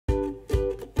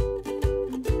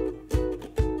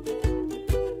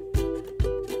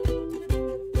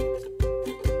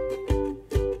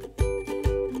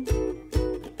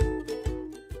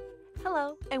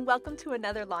welcome to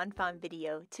another lawnfawn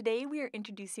video. Today we are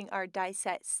introducing our die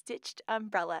set stitched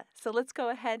umbrella, so let's go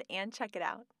ahead and check it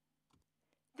out.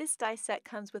 This die set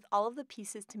comes with all of the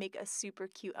pieces to make a super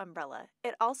cute umbrella.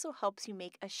 It also helps you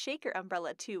make a shaker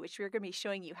umbrella too, which we're going to be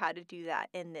showing you how to do that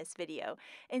in this video.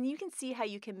 And you can see how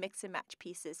you can mix and match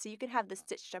pieces. So you can have the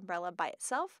stitched umbrella by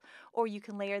itself, or you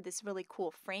can layer this really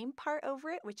cool frame part over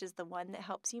it, which is the one that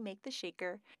helps you make the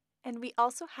shaker. And we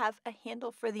also have a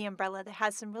handle for the umbrella that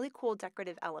has some really cool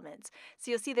decorative elements. So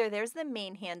you'll see there's the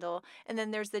main handle, and then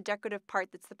there's the decorative part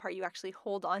that's the part you actually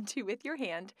hold onto with your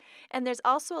hand. And there's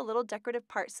also a little decorative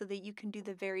part so that you can do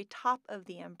the very top of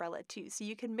the umbrella too. So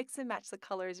you can mix and match the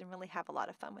colors and really have a lot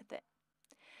of fun with it.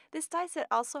 This die set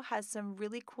also has some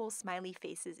really cool smiley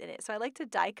faces in it. So I like to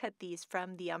die cut these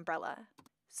from the umbrella.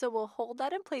 So we'll hold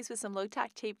that in place with some low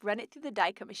tack tape, run it through the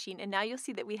die cut machine, and now you'll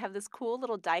see that we have this cool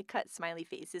little die cut smiley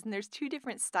faces. And there's two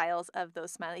different styles of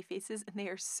those smiley faces, and they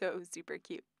are so super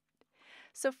cute.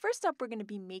 So first up, we're going to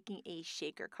be making a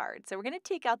shaker card. So we're going to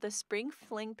take out the spring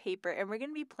fling paper, and we're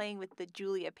going to be playing with the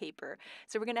Julia paper.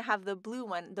 So we're going to have the blue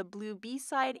one, the blue B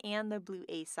side and the blue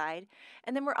A side.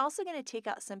 And then we're also going to take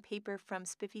out some paper from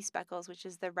Spiffy Speckles, which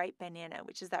is the ripe banana,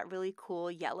 which is that really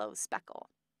cool yellow speckle.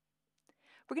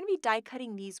 We're going to be die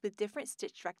cutting these with different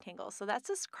stitched rectangles. So that's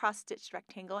this cross stitched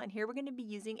rectangle, and here we're going to be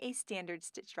using a standard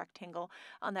stitched rectangle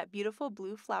on that beautiful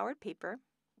blue flowered paper.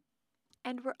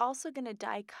 And we're also going to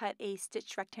die cut a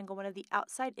stitched rectangle, one of the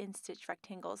outside in stitched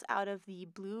rectangles, out of the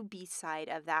blue B side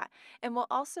of that. And we're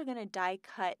also going to die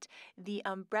cut the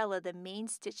umbrella, the main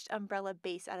stitched umbrella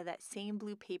base, out of that same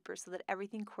blue paper so that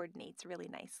everything coordinates really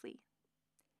nicely.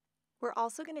 We're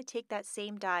also going to take that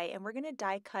same die and we're going to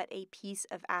die cut a piece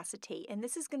of acetate, and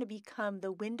this is going to become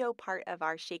the window part of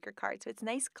our shaker card. So it's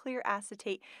nice clear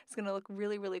acetate. It's going to look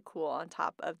really, really cool on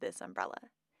top of this umbrella.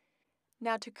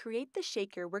 Now to create the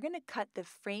shaker, we're going to cut the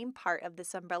frame part of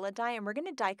this umbrella die, and we're going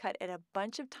to die cut it a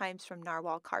bunch of times from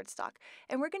narwhal cardstock.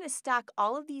 And we're going to stack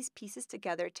all of these pieces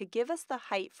together to give us the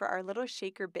height for our little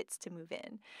shaker bits to move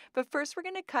in. But first we're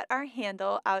going to cut our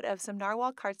handle out of some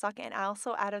narwhal cardstock and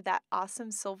also out of that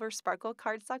awesome silver sparkle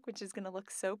cardstock, which is going to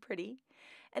look so pretty.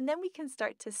 And then we can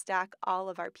start to stack all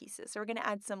of our pieces. So we're going to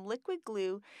add some liquid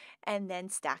glue and then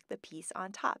stack the piece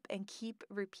on top and keep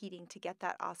repeating to get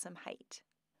that awesome height.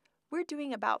 We're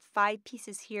doing about 5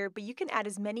 pieces here, but you can add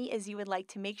as many as you would like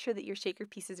to make sure that your shaker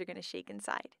pieces are going to shake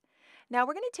inside. Now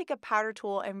we're going to take a powder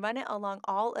tool and run it along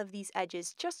all of these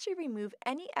edges just to remove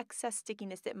any excess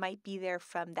stickiness that might be there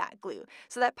from that glue.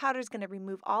 So that powder is going to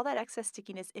remove all that excess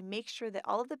stickiness and make sure that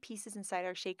all of the pieces inside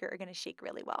our shaker are going to shake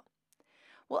really well.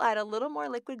 We'll add a little more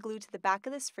liquid glue to the back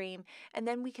of this frame, and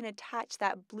then we can attach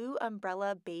that blue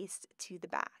umbrella base to the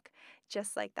back,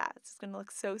 just like that. It's going to look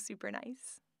so super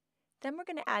nice. Then we're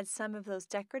going to add some of those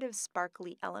decorative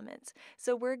sparkly elements.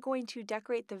 So we're going to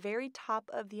decorate the very top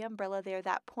of the umbrella there,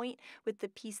 that point, with the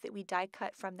piece that we die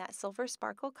cut from that silver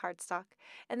sparkle cardstock.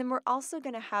 And then we're also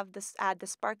going to have add the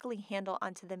sparkly handle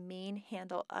onto the main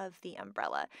handle of the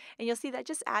umbrella. And you'll see that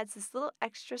just adds this little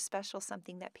extra special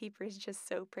something. That paper is just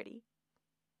so pretty.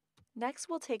 Next,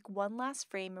 we'll take one last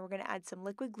frame and we're going to add some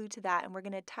liquid glue to that, and we're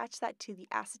going to attach that to the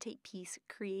acetate piece,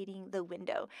 creating the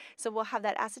window. So we'll have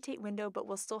that acetate window, but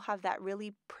we'll still have that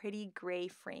really pretty gray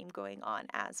frame going on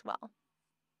as well.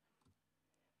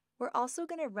 We're also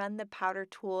going to run the powder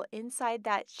tool inside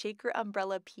that shaker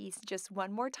umbrella piece just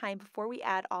one more time before we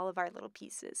add all of our little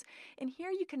pieces. And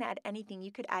here you can add anything.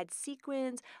 You could add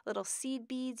sequins, little seed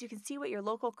beads. You can see what your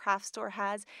local craft store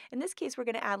has. In this case, we're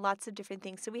going to add lots of different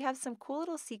things. So we have some cool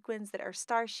little sequins that are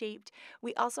star-shaped.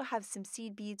 We also have some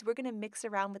seed beads. We're going to mix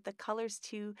around with the colors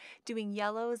too, doing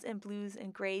yellows and blues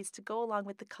and grays to go along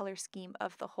with the color scheme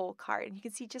of the whole card. And you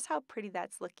can see just how pretty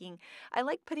that's looking. I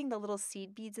like putting the little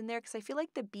seed beads in there because I feel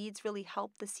like the beads really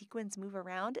help the sequins move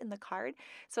around in the card.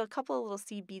 So a couple of little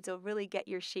seed beads will really get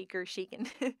your shaker shaken.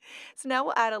 So now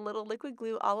we'll add a little liquid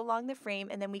glue all along the frame,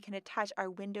 and then we can attach our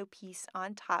window piece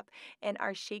on top, and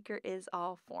our shaker is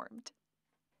all formed.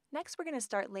 Next, we're going to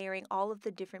start layering all of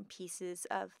the different pieces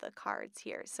of the cards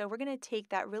here. So we're going to take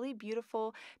that really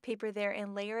beautiful paper there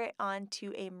and layer it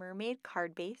onto a mermaid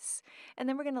card base. And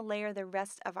then we're going to layer the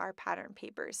rest of our pattern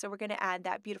paper. So we're going to add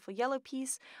that beautiful yellow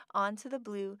piece onto the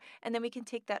blue. And then we can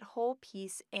take that whole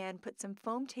piece and put some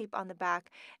foam tape on the back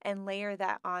and layer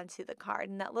that onto the card.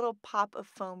 And that little pop of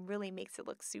foam really makes it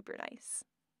look super nice.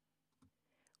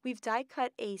 We've die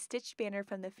cut a stitched banner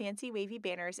from the Fancy Wavy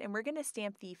banners, and we're going to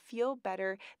stamp the Feel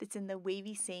Better that's in the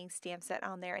Wavy Saying stamp set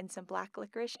on there in some black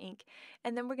licorice ink.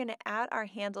 And then we're going to add our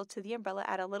handle to the umbrella,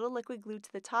 add a little liquid glue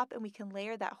to the top, and we can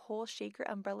layer that whole shaker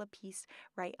umbrella piece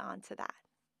right onto that.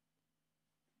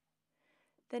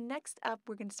 Then next up,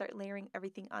 we're going to start layering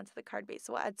everything onto the card base.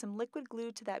 So we'll add some liquid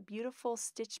glue to that beautiful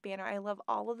stitch banner. I love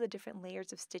all of the different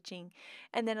layers of stitching.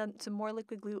 And then some more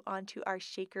liquid glue onto our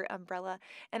shaker umbrella.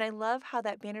 And I love how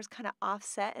that banner's kind of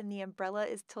offset and the umbrella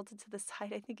is tilted to the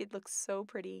side. I think it looks so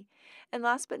pretty. And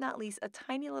last but not least, a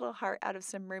tiny little heart out of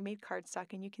some mermaid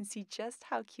cardstock. And you can see just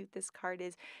how cute this card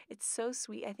is. It's so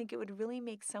sweet. I think it would really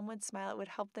make someone smile. It would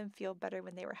help them feel better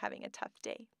when they were having a tough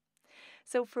day.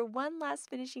 So for one last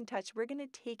finishing touch, we're going to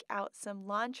take out some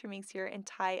lawn trimmings here and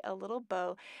tie a little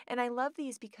bow. And I love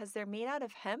these because they're made out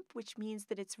of hemp, which means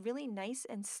that it's really nice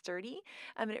and sturdy.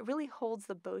 And it really holds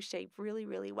the bow shape really,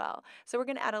 really well. So we're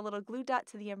going to add a little glue dot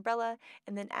to the umbrella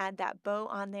and then add that bow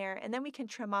on there. And then we can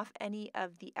trim off any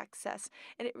of the excess.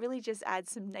 And it really just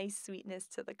adds some nice sweetness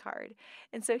to the card.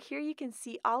 And so here you can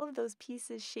see all of those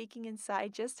pieces shaking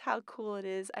inside, just how cool it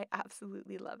is. I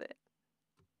absolutely love it.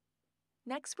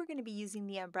 Next, we're going to be using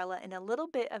the umbrella in a little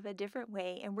bit of a different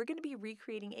way, and we're going to be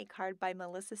recreating a card by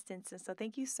Melissa Stinson. So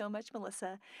thank you so much,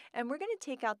 Melissa. And we're going to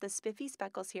take out the spiffy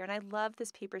speckles here, and I love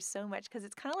this paper so much because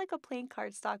it's kind of like a plain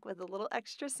cardstock with a little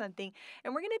extra something.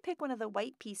 And we're going to pick one of the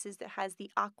white pieces that has the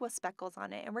aqua speckles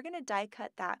on it, and we're going to die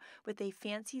cut that with a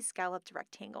fancy scalloped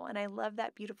rectangle. And I love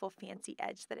that beautiful fancy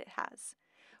edge that it has.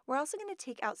 We're also going to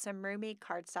take out some mermaid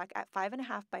cardstock at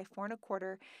 5.5 by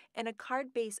 4.25 and a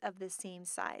card base of the same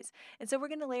size. And so we're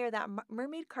going to layer that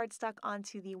mermaid cardstock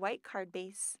onto the white card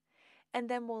base, and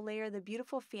then we'll layer the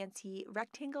beautiful fancy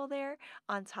rectangle there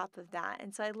on top of that.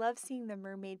 And so I love seeing the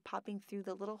mermaid popping through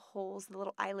the little holes, the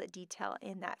little eyelet detail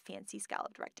in that fancy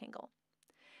scalloped rectangle.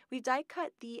 We've die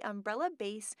cut the umbrella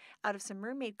base out of some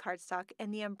mermaid cardstock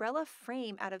and the umbrella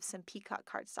frame out of some peacock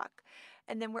cardstock.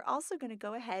 And then we're also going to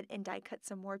go ahead and die cut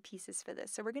some more pieces for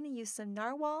this. So we're going to use some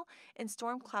narwhal and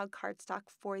storm cloud cardstock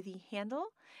for the handle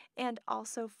and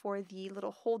also for the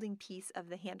little holding piece of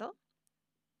the handle.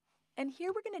 And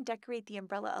here we're going to decorate the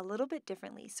umbrella a little bit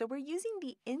differently. So we're using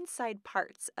the inside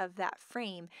parts of that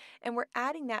frame and we're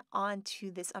adding that onto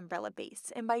this umbrella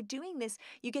base. And by doing this,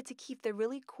 you get to keep the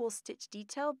really cool stitch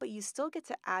detail, but you still get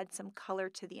to add some color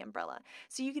to the umbrella.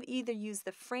 So you can either use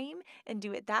the frame and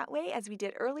do it that way as we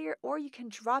did earlier, or you can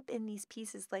drop in these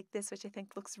pieces like this, which I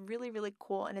think looks really, really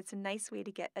cool. And it's a nice way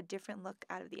to get a different look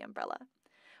out of the umbrella.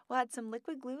 We'll add some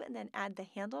liquid glue and then add the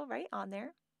handle right on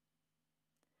there.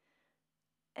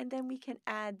 And then we can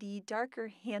add the darker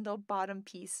handle bottom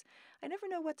piece. I never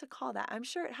know what to call that. I'm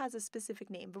sure it has a specific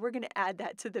name, but we're going to add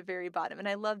that to the very bottom. And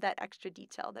I love that extra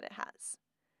detail that it has.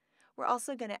 We're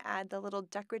also going to add the little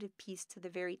decorative piece to the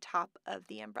very top of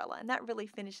the umbrella. And that really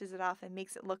finishes it off and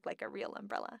makes it look like a real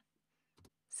umbrella.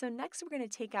 So next we're going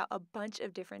to take out a bunch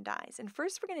of different dies. And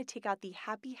first we're going to take out the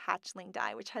Happy Hatchling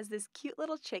die, which has this cute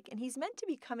little chick, and he's meant to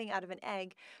be coming out of an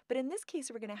egg, but in this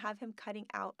case we're going to have him cutting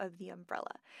out of the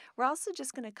umbrella. We're also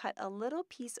just going to cut a little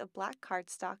piece of black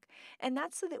cardstock, and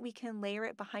that's so that we can layer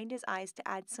it behind his eyes to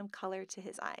add some color to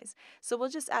his eyes. So we'll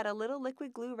just add a little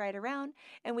liquid glue right around,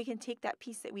 and we can take that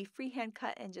piece that we freehand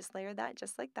cut and just layer that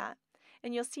just like that.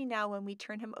 And you'll see now when we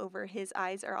turn him over, his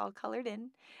eyes are all colored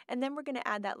in. And then we're going to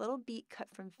add that little beak cut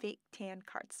from fake tan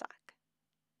cardstock.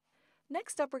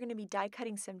 Next up, we're going to be die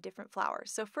cutting some different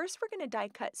flowers. So first we're going to die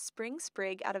cut Spring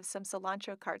Sprig out of some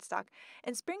cilantro cardstock.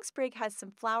 And Spring Sprig has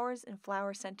some flowers and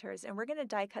flower centers, and we're going to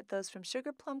die cut those from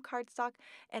sugar plum cardstock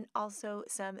and also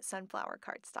some sunflower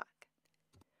cardstock.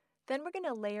 Then we're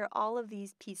going to layer all of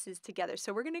these pieces together.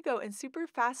 So we're going to go in super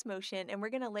fast motion and we're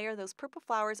going to layer those purple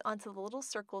flowers onto the little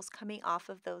circles coming off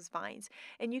of those vines.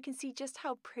 And you can see just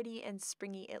how pretty and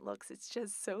springy it looks. It's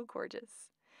just so gorgeous.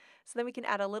 So then we can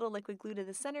add a little liquid glue to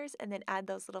the centers and then add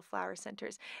those little flower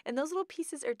centers. And those little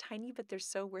pieces are tiny, but they're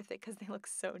so worth it because they look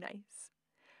so nice.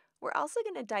 We're also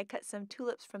going to die cut some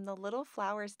tulips from the Little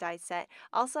Flowers die set,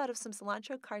 also out of some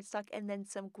cilantro cardstock and then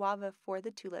some guava for the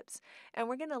tulips. And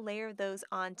we're going to layer those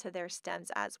onto their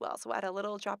stems as well. So we'll add a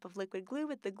little drop of liquid glue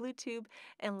with the glue tube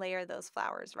and layer those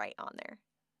flowers right on there.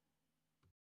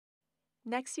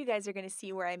 Next, you guys are going to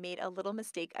see where I made a little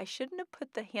mistake. I shouldn't have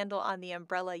put the handle on the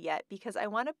umbrella yet because I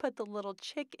want to put the little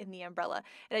chick in the umbrella,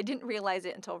 and I didn't realize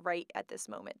it until right at this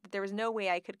moment. There was no way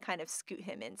I could kind of scoot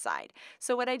him inside.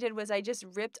 So what I did was I just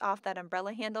ripped off that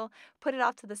umbrella handle, put it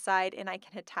off to the side, and I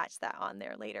can attach that on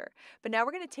there later. But now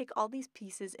we're going to take all these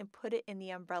pieces and put it in the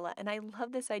umbrella, and I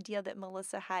love this idea that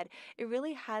Melissa had. It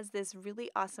really has this really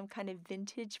awesome kind of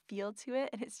vintage feel to it,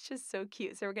 and it's just so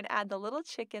cute. So we're going to add the little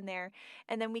chick in there,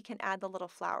 and then we can add the little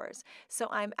flowers. So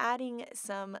I'm adding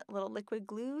some little liquid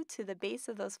glue to the base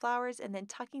of those flowers and then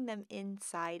tucking them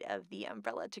inside of the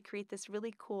umbrella to create this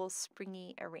really cool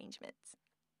springy arrangement.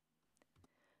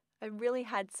 I really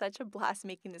had such a blast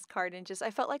making this card and I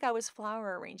felt like I was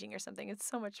flower arranging or something. It's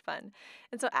so much fun.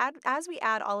 And so as we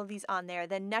add all of these on there,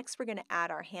 then next we're going to add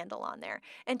our handle on there.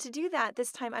 And to do that,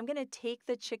 this time I'm going to take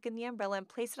the chick and the umbrella and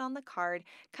place it on the card,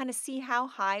 kind of see how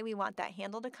high we want that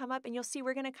handle to come up. And you'll see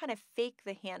we're going to kind of fake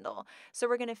the handle. So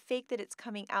we're going to fake that it's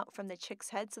coming out from the chick's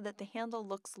head so that the handle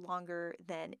looks longer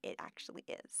than it actually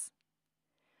is.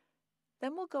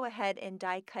 Then we'll go ahead and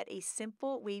die cut a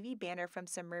simple wavy banner from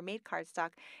some mermaid cardstock,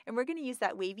 and we're going to use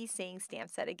that wavy saying stamp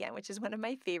set again, which is one of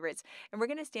my favorites, and we're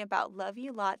going to stamp out "Love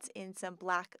You Lots" in some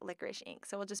black licorice ink.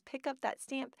 So we'll just pick up that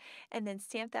stamp and then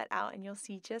stamp that out, and you'll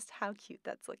see just how cute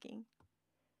that's looking.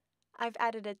 I've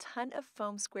added a ton of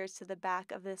foam squares to the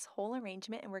back of this whole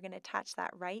arrangement, and we're going to attach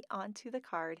that right onto the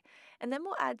card. And then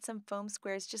we'll add some foam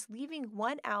squares, just leaving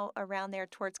one out around there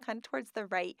kind of towards the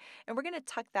right, and we're going to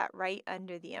tuck that right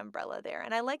under the umbrella there.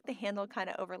 And I like the handle kind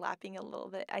of overlapping a little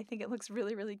bit. I think it looks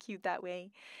really, really cute that way.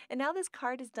 And now this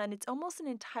card is done. It's almost an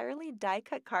entirely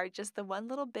die-cut card, just the one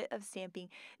little bit of stamping.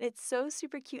 And it's so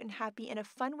super cute and happy and a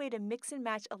fun way to mix and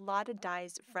match a lot of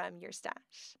dies from your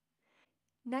stash.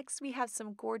 Next, we have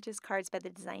some gorgeous cards by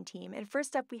the design team. And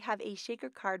first up, we have a shaker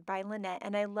card by Lynette.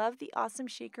 And I love the awesome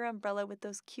shaker umbrella with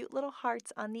those cute little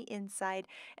hearts on the inside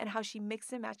and how she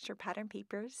mixed and matched her pattern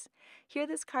papers. Here,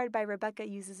 this card by Rebecca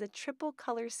uses a triple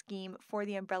color scheme for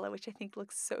the umbrella, which I think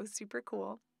looks so super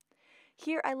cool.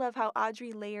 Here, I love how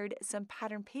Audrey layered some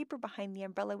pattern paper behind the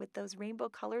umbrella with those rainbow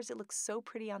colors. It looks so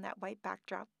pretty on that white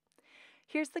backdrop.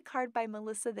 Here's the card by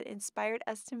Melissa that inspired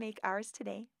us to make ours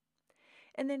today.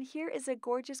 And then here is a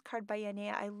gorgeous card by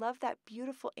Yanea. I love that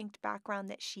beautiful inked background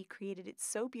that she created. It's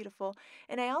so beautiful.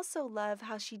 And I also love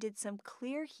how she did some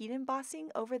clear heat embossing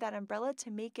over that umbrella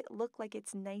to make it look like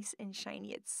it's nice and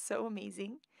shiny. It's so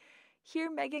amazing.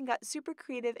 Here, Megan got super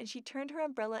creative and she turned her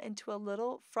umbrella into a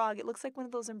little frog. It looks like one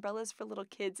of those umbrellas for little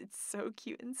kids. It's so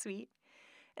cute and sweet.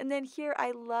 And then here,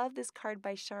 I love this card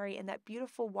by Shari and that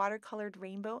beautiful watercolored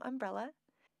rainbow umbrella.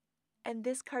 And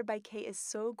this card by Kay is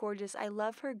so gorgeous. I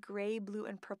love her gray, blue,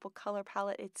 and purple color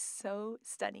palette. It's so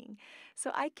stunning.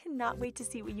 So I cannot wait to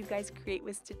see what you guys create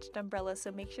with Stitched Umbrella,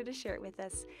 so make sure to share it with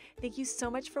us. Thank you so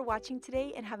much for watching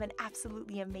today and have an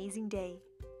absolutely amazing day.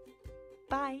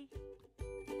 Bye!